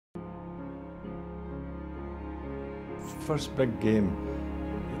first big game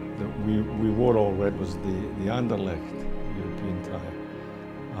that we wore all red was the Anderlecht European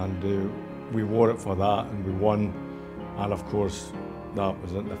tie, and we wore it for that, and we won. And of course, that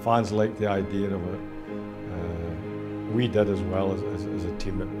was it. The fans liked the idea of it. We did as well as a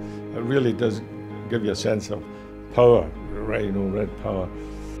team. It really does give you a sense of power, right? You know, red power.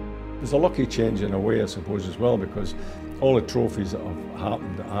 It was a lucky change in a way, I suppose, as well, because all the trophies that have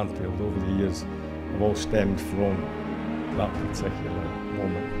happened at Anfield over the years have all stemmed from that particular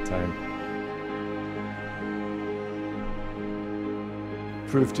moment in time.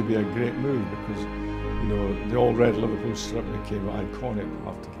 Proved to be a great move because, you know, the all red Liverpool strip became iconic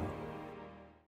after that.